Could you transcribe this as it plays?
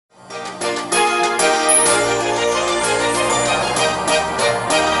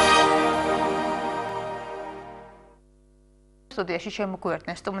სტუდიაში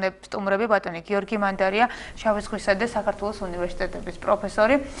შემოგვიერთდნენ სტუმრები ბატონი გიორგი მანდარია, შავი ზღვისა და საქართველოს უნივერსიტეტების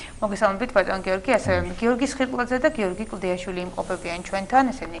პროფესორი. მოგესალმებით ბატონ გიორგი, ასევე გიორგი სხირტლაძე და გიორგი კლდიაშვილი იმყოფებიან ჩვენთან.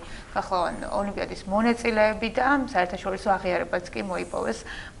 ესენი გახლავენ ოლიმპიადის მონაწილეები და საერთაშორისო აღიარებაც კი მოიპოვეს.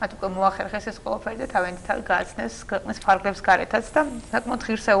 მათ უკვე მოახერხეს ეს ყველაფერი და თავიანთი თავი გააცნეს ქვეყნის ფარგლებს გარეთაც და საკმაოდ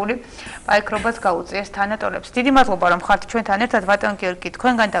ღირსეული პაიქრობაც გაუწიეს თანატოლებს. დიდი მადლობა რომ ხართ ჩვენთან ერთად ბატონ გიორგი,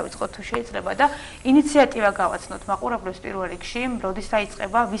 თქვენგან დავიწყოთ თუ შეიძლება და ინიციატივა გავაცნოთ მაყურებლებს პირველ რიგში, როდის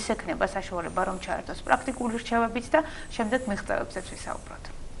დაიწყება, ვის ექნება საშუალება რომ ჩაერთოს პრაქტიკული რჩევებით და შემდეგ მიღწევებზეც ვისაუბროთ.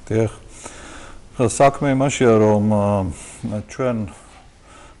 დიახ. საქმე იმაშია რომ ჩვენ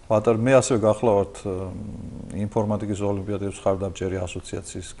მე ასევე გახლავართ ინფორმატიკის ოლიმპიადების ხარდამჭერი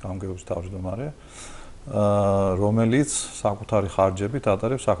ასოციაციის გამგეობის თავმჯდომარე, რომელიც საკუთარი ხარჯებით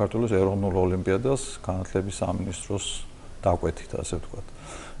ატარებს საქართველოს ეროვნულ ოლიმპიადას განათლების სამინისტროს დაკვეთით, ასე ვთქვათ.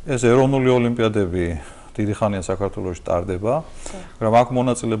 ეს ეროვნული ოლიმპიადები დიდი ხანია საქართველოში ტარდება, მაგრამ აქ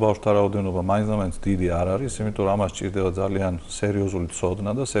მონაწილე ბავშვთა რაოდენობა მაინც დიდი არ არის, იმიტომ რომ ამას სჭირდება ძალიან სერიოზული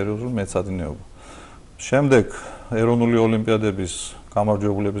ცოდნა და სერიოზული მეცადინეობა. შემდეგ ეროვნული ოლიმპიადების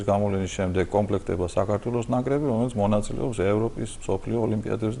გამარჯვებულების გამოვლენის შემდეგ კომპლექტება საქართველოს ნაკრები, რომელიც მონაწილეობს ევროპის, მსოფლიო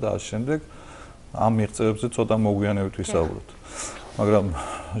ოლიმპიადებზე და ასე შემდეგ. ამ მიღწევებზე ცოტა მოგვიანებით ვისაუბროთ. მაგრამ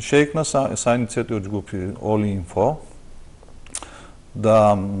შეიქმნა საინიციატივო ჯგუფი Olinfo და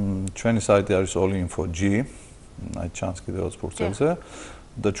ჩვენი საიტი არის Olinfo.g, აი ჩანს კიდევაც ფურცელზე.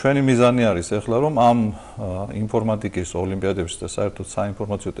 და ჩვენი მიზანი არის ახლა რომ ამ ინფორმატიკის ოლიმპიადების და საერთოდ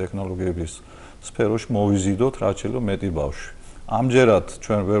საინფორმაციო ტექნოლოგიების სფეროში მოვიზიდოთ რაც შეიძლება მეტი ბავშვი. ამჯერად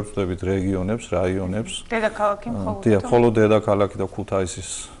ჩვენ ვერ ვწდებით რეგიონებს, რაიონებს. დედაქალაქი მხოლოდ. დიახ, მხოლოდ დედაქალაქი და ქუთაისის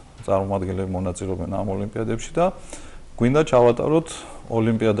წარმომადგენლები მონაწილეობენ ამ ოლიმპიადებში და გვინდა ჩავატაროთ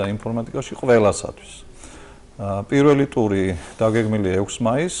ოლიმპიადა ინფორმატიკაში ყველასათვის. პირველი ტური დაგეგმილია 6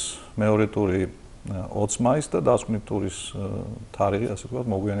 მაისს, მეორე ტური 20 მაისს და დასკვნითი ტურის თარიღი, ასე ვთქვათ,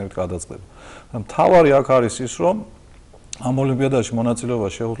 მოგვიანებით გადაწყდება. მთავარი აქ არის ის, რომ ამ ოლიმპიადაში მონაწილეობა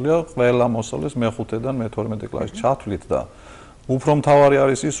შეუძლია ყველა მოსწავლეს მე-5-დან მე-12 კლასში ჩათვლით და უფრო მთავარი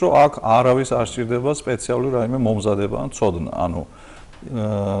არის ის, რომ აქ არავის არ სჭირდება სპეციალური რაიმე მომზადება ან ცოდნა, ანუ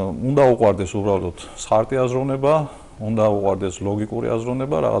უნდა უყვარდეს უბრალოდ სხარტი აზროვნება, უნდა უყვარდეს ლოგიკური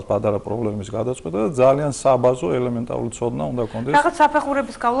აზროვნება, რაღაც პატარა პრობლემის გადაწყვეტა და ძალიან საბაზო ელემენტარული ცოდნა უნდა ჰქონდეს. რაღაც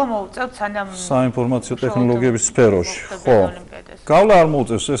საფეხურების გავლა მოუწევთ სანამ საინფორმაციო ტექნოლოგიების სფეროში. ხო. გავლა არ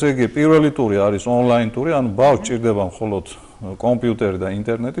მოუწევს, ესე იგი პირველი ტური არის ონლაინ ტური, ანუ ბავშვს სჭირდება მხოლოდ კომპიუტერი და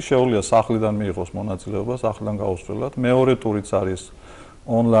ინტერნეტი, შეუძლია სახლიდან მიიღოს მონაწილეობა, სახლიდან გაუსწრებლად. მეორე ტურიც არის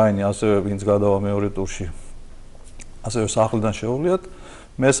ონლაინი, ასევე ვინც გადავა მეორე ტურში. ასევე სახლიდან შეუძლიათ.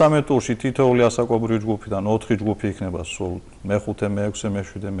 მესამე ტურში თითოეული ასაკობრივი ჯგუფიდან 4 ჯგუფი იქნება სულ მე-5, მე-6,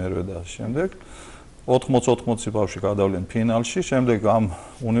 მე-7, მე-8 და შემდეგ. 80 ბავშვი გადავლენ ფინალში, შემდეგ ამ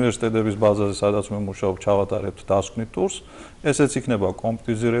უნივერსიტეტების ბაზაზე, სადაც მე მუშაობ, ჩავატარებთ დასკვნით ტურს. ესეც იქნება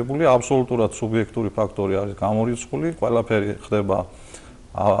კომპიუტერიზირებული, აბსოლუტურად სუბიექტური ფაქტორი არის გამორიცხული, ყველაფერი ხდება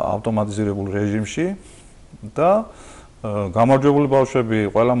ავტომატიზირებულ რეჟიმში და გამარჯვებული ბავშვები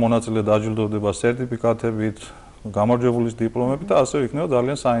ყველა მონაწილე დაჯილდოვდება სერტიფიკატებით, გამარჯვებულის დიპლომები და ასევე იქნება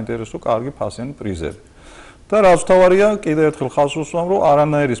ძალიან საინტერესო, კარგი ფასიანი პრიზები. და რაც მთავარია, კიდევ ერთხელ ხაზს უსვამ, რომ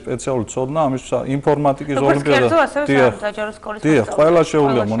არანაირი სპეციალური ცოდნა ამის ინფორმატიკის ოლიმპიადა. დიახ, ყველა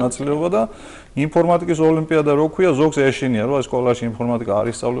შეუძლია მონაწილეობა და ინფორმატიკის ოლიმპიადა რო ქვია, ზოგს ეშინია, რომ სკოლაში ინფორმატიკა არ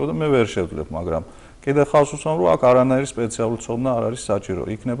ისწავლება და მე ვერ შევძლებ, მაგრამ კიდევ ხაზს უსვამ, რომ აქ არანაირი სპეციალური ცოდნა არ არის საჭირო.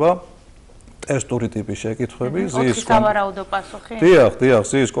 იქნება ტესტური ტიპის შეკითხვები, ზის სავარაუდო პასუხი. დიახ,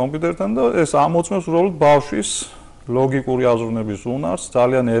 ზის კომპიუტერთან და ეს ამოწმებს უბრალოდ ბავშვის ლოგიკური აზროვნების უნარს,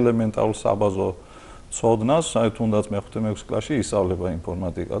 ძალიან ელემენტარულ საბაზო ცოდნას, აი თუნდაც მე-5-6 კლასში ისწავლება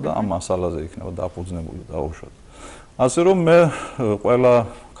ინფორმატიკა და ამ მასალაზე იქნება დაფუძნებული დაუშვათ. ასე რომ მე ყველა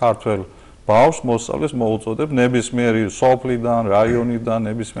ქართველ ბავშვს მოსწავლეს მოუწოდებ ნებისმიერი სოფლიდან, რაიონიდან,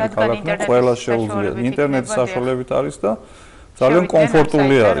 ნებისმიერ ქალაქიდან ყველა შეუძლია. ინტერნეტის საშუალებით არის და ძალიან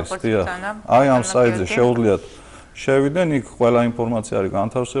კომფორტული არის, დიახ. აი ამ საიტზე შეუძლიათ შევიდნენ, იქ ყველა ინფორმაცია არის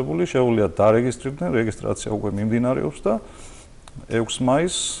განთავსებული, შეუძლიათ დარეგისტრირდნენ, რეგისტრაცია უკვე მიმდინარეობს და 6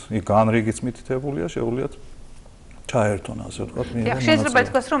 მაისს იქ განრიგიც მითითებულია, შეუძლიათ ჩაერთონ, ასე ვთქვათ, მიიღონ. შეიძლება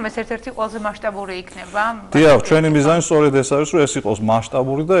ითქვას, რომ ეს ერთ-ერთი ყველაზე მასშტაბური იქნება. დიახ, ჩვენი მიზანი სწორედ ეს არის, რომ ეს იყოს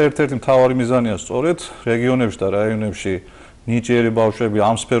მასშტაბური და ერთ-ერთი მთავარი მიზანია სწორედ რეგიონებში და რაიონებში ნიჭიერი ბავშვები,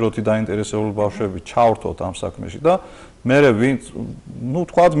 ამ სფეროთი დაინტერესებული ბავშვები ჩავრთოთ ამ საქმეში და მერე ვინც,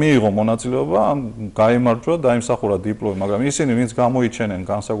 თქვათ, მიიღო მონაწილეობა, გაიმარჯვა, დაიმსახურა დიპლომი, მაგრამ ისინი ვინც გამოიჩენენ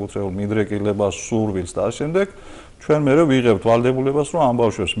განსაკუთრებულ მიდრეკილებას, სურვილს და ამ შემდეგ ჩვენ მერე ვიღებთ ვალდებულებას, რომ ამ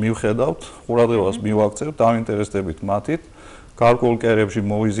ბავშვებს მივხედავთ, ყურადღებას მივაქცევთ, დავინტერესდებით მათით, გარკვეულ კერებში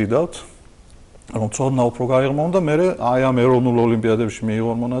მოვიზიდავთ რომ ცოდნა უფრო გაიღმონ და მე აი ამ ეროვნულ ოლიმპიადებში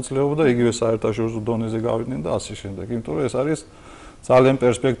მიიღონ მონაწილეობა და იგივე საერთაშორისო დონეზე გავიდნენ და ასე შემდეგ. იმიტომ რომ ეს არის ძალიან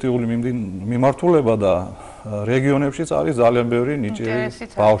პერსპექტიული მიმართულება და რეგიონებშიც არის ძალიან ბევრი ნიჭიერი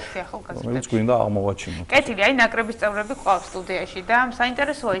ბავშვი, რომელიც გვინდა აღმოვაჩინოთ. კეთილი, აი ნაკრების წევრები ყავს სტუდიაში და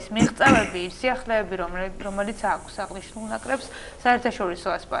საინტერესოა ის მიღწევები, ის სიახლეები, რომელიც აქვს აღნიშნულ ნაკრებს საერთაშორისო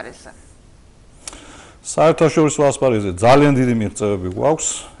ასპარეზზე. საერთაშორისო ასპარეზზე ძალიან დიდი მიღწევები გვაქვს.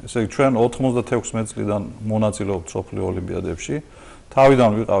 ესე იგი ჩვენ 96 წლიდან მონაწილეობთ მსოფლიო ოლიმპიადებში.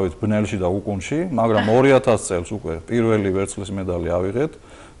 თავიდან ვიყავით ბნელში და უკუნში, მაგრამ 2000 წელს უკვე პირველი ვერცხლის მედალი ავიღეთ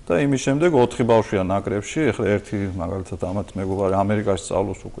და იმის შემდეგ 4 ბავშვია ნაკრებში. ეხლა ერთი მაგალითად ამათ მეგობარი ამერიკაში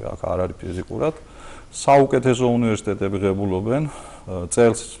სწავლობს უკვე აქ არ არის ფიზიკურად. საუკეთესო უნივერსიტეტები ღებულობენ.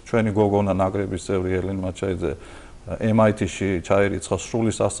 წელს ჩვენი გოგონა ნაკრების წევრი ელენ მაჩაიძე MIT-ში ჩაირიცხა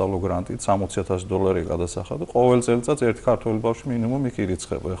სრული სასწავლო გრანტით $60,000 გადასახადა და ყოველ წელიწადს ერთი ქართველი ბავშვი მინიმუმ იქ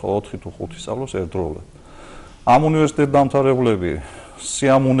ირიცხება. ეხლა 4 თუ 5 სწავლობს ერთდროულად. ამ უნივერსიტეტ დამთავრებულები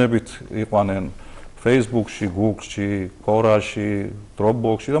სიამოვნებით იყვანენ Facebook-ში, Google-ში, Quora-ში,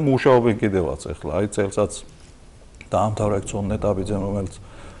 Dropbox-ში და მუშაობენ კიდევაც ახლა. აი წელსაც დაამთავრა ექცონ ნეტაბიძე, რომელიც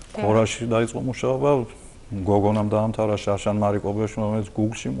Quora-ში დაიწყო მუშაობა, გოგონამ დაამთავრა შარშან მარიკობეში, რომელიც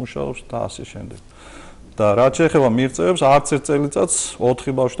Google-ში მუშაობს და ასე შემდეგ. და რაც შეეხება მიღწევებს, არც ერთ წელიწადს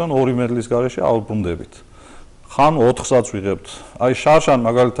 4 ბავშვთან 2 მედლის გარეშე ავბრუნდებით. ხან 4-საც ვიღებთ. აი შარშან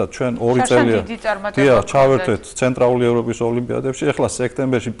მაგალითად ჩვენ 2 წელია ჩავერთვეთ ცენტრალური ევროპის ოლიმპიადებში. ეხლა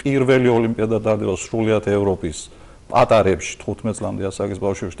სექტემბერში პირველი ოლიმპიადა დარდება სრულიად ევროპის პატარებში 15 წლამდე ასაკის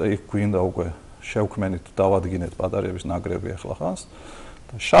ბავშვებში და იქ გვინდა უკვე შევქმენით დავადგინეთ პატარების ნაკრები ახლა ხანს.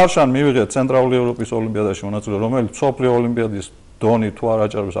 შარშან მივიღეთ ცენტრალური ევროპის ოლიმპიადაში მონაწილეობა, რომელიც მსოფლიო ოლიმპიადის დონი თუ არ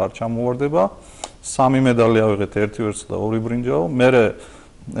აჭარბებს არ ჩამოვარდება. 3 მედალი ავიღეთ, 1 ვერცხლი და 2 ბრინჯაო. მერე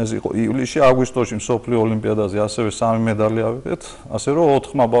ეს იყო ივლისში, აგვისტოში მსოფლიო ოლიმპიადაზე ასევე 3 მედალი ავიღეთ, ასე რომ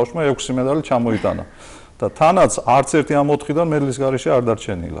 4 ბავშვმა 6 მედალი ჩამოიტანა. და თანაც არც ერთი ამ 4-დან მედლის გარეშე არ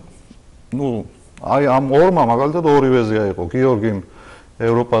დარჩენილა. ნუ აი ამ ორმა მაგალითად ორივეზე აიღო. გიორგიმ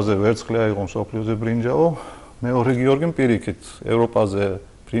ევროპაზე ვერცხლი აიღო, მსოფლიოზე ბრინჯაო, მეორე გიორგიმ პირიქით ევროპაზე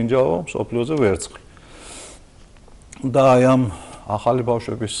ბრინჯაო, მსოფლიოზე ვერცხლი. და აი ამ ახალი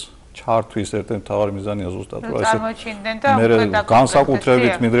ბავშვების ჩართვის ერთ-ერთი მთავარი მიზანია ზუსტად რომ ესე მე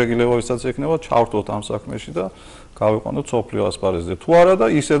განსაკუთრებით მიდრეკილებებისაც ექნება ჩავრთოთ ამ საქმეში და გავიყვანოთ სოფლიო ასპარეზზე. თუ არა და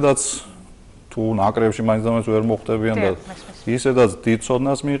ისედაც თუ ნაკრებში მაინც და მაინც ვერ მოხვდებიან და ისედაც დიდ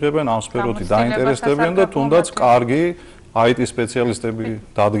ცოდნას მიიღებენ, ამ სფეროთი დაინტერესდებიან და თუნდაც კარგი IT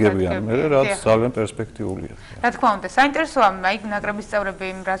სპეციალისტები დადგებიან მე, რაც ძალიან პერსპექტიულია. რა თქმა უნდა, საინტერესოა აი ნაკრების წევრები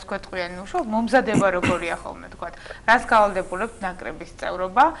რას გვეტყვიან, უშუალოდ მომზადება როგორია ხოლმე თქვათ. რას გავალდებულებთ ნაკრების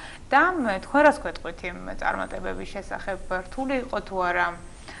წევრობა და თქვენ რას გვეტყვით იმ წარმატებების შესახებ, რთული იყო თუ არა,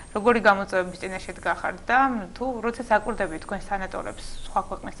 როგორი გამოწვევების წინაშე დგახართ და თუ როცა საკურდებით თქვენს თანატოლებს, სხვა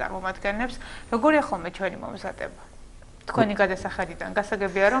ქვეყნის წარმომადგენლებს, როგორია ხოლმე ჩვენი მომზადება? თქვენი გადასახედიდან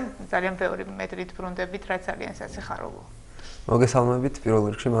გასაგებია რომ ძალიან ბევრი მეტრით ბრუნდებით, რაც ძალიან სასიხარულოა. მოგესალმებით,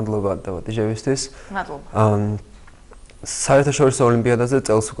 პირველ რიგში მადლობა დაბადიჟებისთვის. მადლობა. საერთაშორისო ოლიმპიადაზე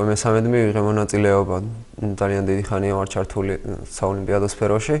წელს უკვე მე-13 მივიღე მონაწილეობა. ძალიან დიდი ხანია ვარ ჩართული საოლიმპიადო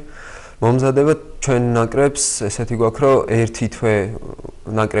სფეროში. მომზადება ჩვენ ნაკრებს ესეთი გვაქვს, რომ ერთი თვე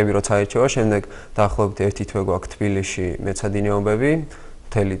ნაკრები როცა აირჩევა, შემდეგ დაახლოებით ერთი თვე გვაქვს თბილისში მეცადინეობები,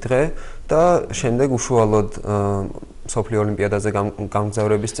 მთელი დღე და შემდეგ უშუალოდ სოფლიო ოლიმპიადაზე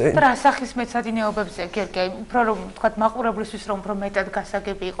გამგზავრების წინ. რა სახის მეცადინეობებზე გერგე, უფრო რომ თქვათ მაყურებლისთვის რომ უფრო მეტად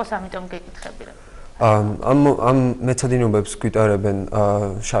გასაგები იყოს, ამიტომ გეკითხები რა. ამ მეცადინეობებს გვიტარებენ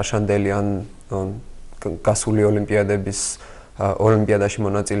შარშანდელი ან გასული ოლიმპიადების ოლიმპიადაში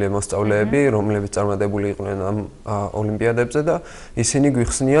მონაწილე მოსწავლეები, რომლებიც წარმატებული იყვნენ ამ ოლიმპიადებზე და ისინი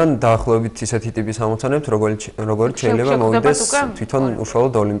გვიხსნიან დაახლოებით ისეთი ტიპის ამოცანებს, როგორც შეიძლება მოვიდეს თვითონ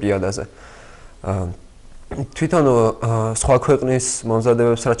უშუალოდ ოლიმპიადაზე. თვითონ სხვა ქვეყნის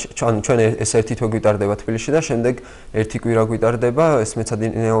მომზადებებს ჩვენ ეს ერთი თვე გვიტარდება თბილისში და შემდეგ ერთი კვირა გვიტარდება ეს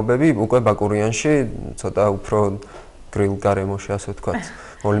მეცადინეობები უკვე ბაკურიანში, ცოტა უფრო გრილ გარემოში, ასე ვთქვათ.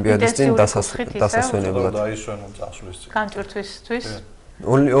 ოლიმპიადის წინ დასასვენებლად. განჭვრთვისთვის.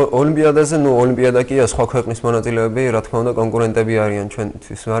 ოლიმპიადაზე, ოლიმპიადა კი სხვა ქვეყნის მონაწილეები, რა თქმა უნდა, კონკურენტები არიან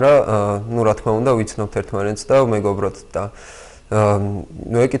ჩვენთვის, მაგრამ რა თქმა უნდა, ვიცნობთ ერთმანეთს და მეგობროთ და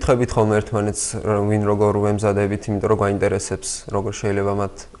ეკითხებით ხოლმე ერთმანეთს, ვინ როგორ ვემზადებით, იმიტომ რომ გვაინტერესებს, როგორ შეიძლება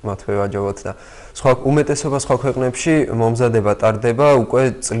მათ ვევაჯობოთ და უმეტესობა სხვა ქვეყნებში მომზადება ტარდება უკვე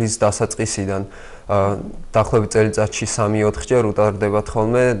წლის დასაწყისიდან. დაახლოებით წელიწადში 3-4 ჯერ უტარდებათ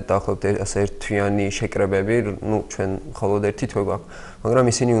ხოლმე, დაახლოებით ასე ერთთვიანი შეკრებები, ჩვენ მხოლოდ ერთი თვე გვაქვს, მაგრამ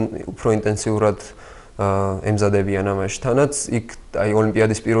ისინი უფრო ინტენსიურად ემზადებიან ამაში. თანაც იქ აი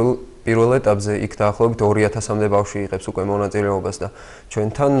ოლიმპიადის პირველ ეტაპზე იქ დაახლოებით 2000-მდე ბავშვი იღებს უკვე მონაწილეობას და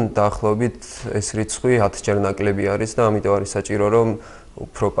ჩვენთან დაახლოებით ეს რიცხვი 10-ჯერ ნაკლები არის და ამიტომ არის საჭირო რომ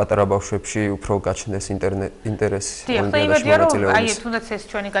უფრო პატარა ბავშვებში უფრო გაჩნდეს ინტერესი ოლიმპიადაში მონაწილეობის. აი, თუნდაც ეს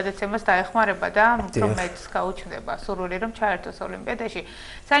ჩვენი გადაცემას დაეხმარება და უფრო მეტს გაუჩნდება სურვილი რომ ჩაერთოს ოლიმპიადაში.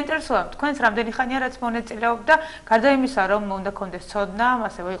 საინტერესოა, თქვენს რამდენი ხანია რაც მონაწილეობთ და გარდა იმისა, რომ უნდა კონდეს ცოდნა,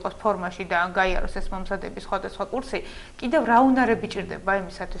 ასევე იყოს ფორმაში და გაიაროს ეს მომზადების სხვადასხვა კურსი, კიდევ რა უნარები ჭირდება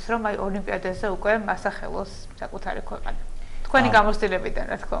იმისათვის, რომ აი ოლიმპიადაზე უკვე ასახელოს საკუთარი ქვეყანა. თქვენი გამოცდილებიდან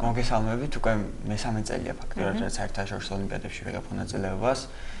რა თქმა უნდა. მოგესალმებით, უკვე მესამე წელია ფაქტობრივად რაც საერთაშორისო ოლიმპიადებში ვიღებ მონაწილეობას.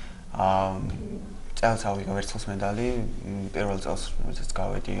 წელს ავიღე ვერცხლის медаლი, პირველ წელს როდესაც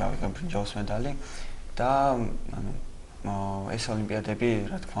გავედი, ავიღე ბრინჯაოს медаლი და ეს ოლიმპიადები,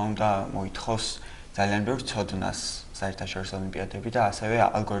 რა თქმა უნდა, მოითხოვს ძალიან ბევრ ცოდნას საერთაშორისო ოლიმპიადები და ასევე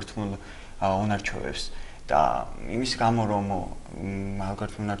ალგორითმულ უნარჩვევებს. და იმის გამო რომ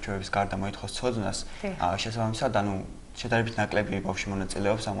ალგორითმულ უნარჩვევების გარდა მოითხოვს ცოდნას, შესაბამისად, შედარებით ნაკლები ბავშვი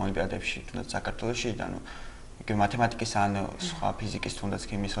მონაწილეობს ამ ოლიმპიადებში, თუნდაც საქართველოში, იგი მათემატიკის ან სხვა ფიზიკის თუნდაც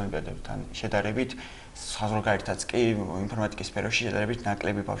ქიმიის ოლიმპიადებთან შედარებით, სხვა ზოგადად კი ინფორმატიკის სფეროში შედარებით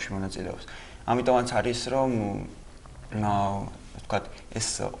ნაკლები ბავშვი მონაწილეობს. ამიტომაც არის რომ ვთქვათ, ეს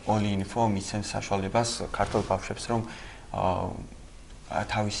ოლინფო მისცემს საშუალებას ქართულ ბავშვებს რომ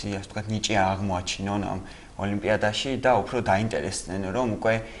თავისი, ასე ვთქვათ, ნიჭი აღმოაჩინონ ამ ოლიმპიადაში და უფრო დაინტერესდნენ, რომ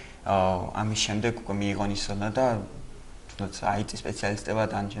უკვე ამის შემდეგ უკვე მიიღონ ისონა და IT სპეციალისტებად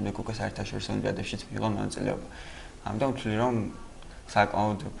ან შემდეგ უკვე საერთაშორისო ოლიმპიადებშიც მიიღონ მონაწილეობა. ამიტომ ვთვლი, რომ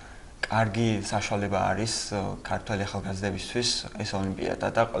საკმაოდ კარგი საშუალება არის ქართველი ახალგაზრდებისთვის ეს ოლიმპიადა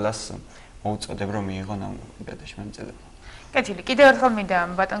და ყველას მოუწოდებ რომ მიიღონ ამ ოლიმპიადაში მონაწილეობა. კეთილი, კიდევ ერთხელ მინდა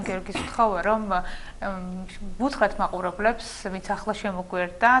ბატონ გიორგის ვთხოვა, რომ ვუთხრათ მაყურებლებს, ვინც ახლა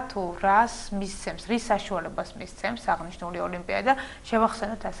შემოგვერდა, თუ რას მისცემს, რის საშუალებას მისცემს აღნიშნული ოლიმპიადა,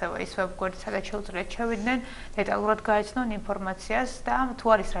 შევახსენოთ ასევე ის ვებგვერდი, სადაც შეუძლიათ შევიდნენ, დეტალურად გაეცნონ ინფორმაციას და თუ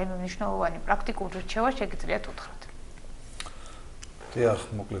არის რაიმე მნიშვნელოვანი პრაქტიკული რჩევა, შეგიძლიათ უთხრათ. დიახ,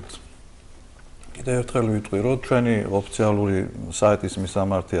 მოკლედ. კიდევ ერთხელ ვიტყვი, რომ ჩვენი ოფიციალური საიტის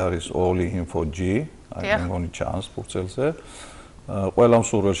მისამართი არის olinfo.g. აი მგონი ჩანს ფურცელზე. ყველა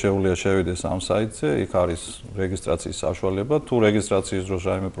მსურველ შეუძლია შევიდეს ამ საიტზე, იქ არის რეგისტრაციის საშუალება. თუ რეგისტრაციის დროს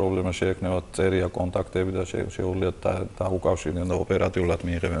რაიმე პრობლემა შეექნებათ, წერია კონტაქტები და შეუძლიათ დაუკავშირდნენ და ოპერატიულად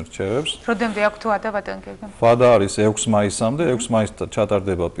მიიღებენ რჩევებს. როდემდე აქვს თუ ადა ბატონ გიორგი? ვადა არის 6 მაისამდე, 6 მაისს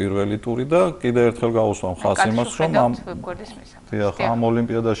ჩატარდება პირველი ტური და კიდევ ერთხელ გავუსვამ ხაზს იმას, რომ ამ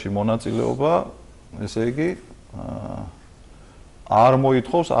ოლიმპიადაში მონაწილეობა, ესე იგი, არ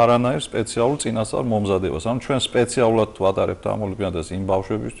მოითხოვს არანაირ სპეციალურ წინასწარ მომზადებას. ანუ ჩვენ სპეციალურად ვატარებთ ამ ოლიმპიადას იმ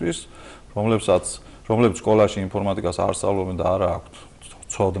ბავშვებისთვის, რომლებიც სკოლაში ინფორმატიკას არ სწავლობენ და არა აქვთ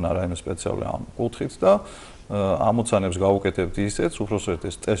ცოდნა რაიმე სპეციალური ამ კუთხით და ამოცანებს გავუკეთებთ ისეც, უბრალოდ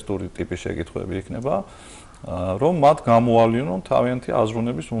ეს ტესტური ტიპის შეკითხვები იქნება, რომ მათ გამოალინონ თავიანთი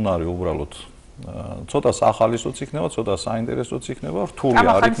აზროვნების უნარი უბრალოდ. ცოტა სახალისოც იქნება, ცოტა საინტერესოც იქნება, რთული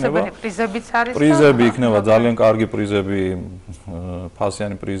არ იქნება. პრიზებიც არის. პრიზები იქნება, ძალიან კარგი პრიზები,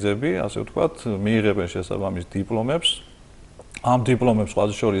 ფასიანი პრიზები, ასე ვთქვათ, მიიღებენ შესაბამის დიპლომებს. ამ დიპლომებს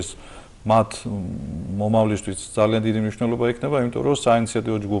სხვათა შორის მათ მომავლისთვის ძალიან დიდი მნიშვნელობა იქნება, იმიტომ რომ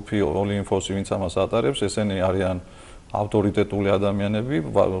საინიციატივო ჯგუფი olinfo-ს ვინც ამას ატარებს, ესენი არიან ავტორიტეტული ადამიანები,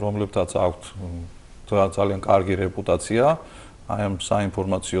 რომლებთაც აქვთ ძალიან კარგი რეპუტაცია. აი ამ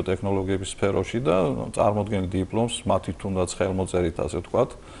საინფორმაციო ტექნოლოგიების სფეროში და წარმოადგენენ დიპლომს, მათი თუნდაც ხელმოწერით, ასე ვთქვათ,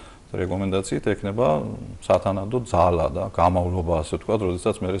 რეკომენდაციით ექნება სათანადო ძალა და გამავლობა, ასე ვთქვათ,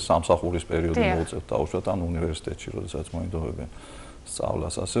 როდესაც მე სამსახურის პერიოდი მოვუწევთ დაუშვათ ან უნივერსიტეტში, როდესაც მოინდობებენ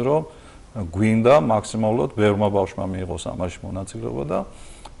სწავლას, ასე რომ გვინდა მაქსიმალურად ბევრმა ბავშვმა მიიღოს ამაში მონაწილეობა და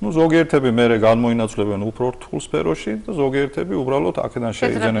ზოგიერთები მერე განმოინაცვლებენ უფრო რთულ სფეროში და ზოგიერთები უბრალოდ აქედან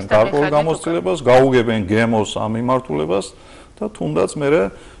შეიძენენ გარკვეულ გამოცდილებას, გაუგებენ გემოს ამ მიმართულებას და თუნდაც მერე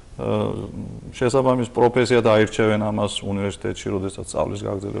შესაბამის პროფესია დაირჩევენ ამას უნივერსიტეტში, როდესაც სწავლის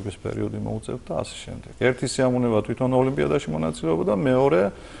გაგრძელების პერიოდი მოუწევთ და ასე შემდეგ. ერთი სიამოვნება თვითონ ოლიმპიადაში მონაწილეობა და მეორე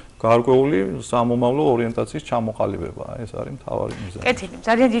გარკვეული სამომავლო ორიენტაციის ჩამოყალიბება. ეს არის მთავარი მიზანი. კეთილი,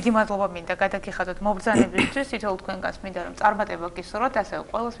 ძალიან დიდი მადლობა მინდა გადაგიხადოთ მობრძანებისთვის, თითოეულ თქვენგანს მინდა რომ წარმატება გისურვოთ, ასევე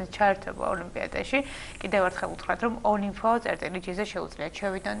ყველას ვინც ჩაერთვება ოლიმპიადაში. კიდევ ერთხელ უთხრათ რომ olinfo.g-ზე შეუძლიათ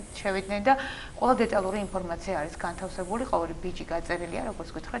შევიდნენ და ყველა დეტალური ინფორმაცია არის განთავსებული, ყოველი ბიჭი გაწერილია, როგორც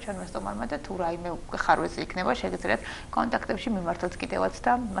გითხრა ჩვენმა სტუმარმა და თუ რაიმე ხარვეზი იქნება, შეგიძლიათ კონტაქტებში მიმართოთ კიდევაც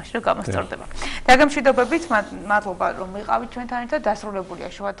და მაშინ რომ გამოსწორდება. დაგემშვიდობებით, მადლობა რომ ვიყავით ჩვენთან ერთად, დასრულებულია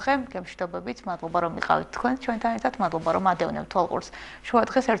შუადღე. გემშვიდობებით, მადლობა რომ იყავით თქვენ ჩვენთან ერთად, მადლობა რომ ადევნებთ თვალყურს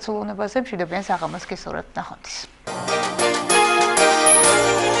შუადღეს ერთსულ უნებაზე, მშვიდობიან საღამოს გისურვებთ, ნახვამდის.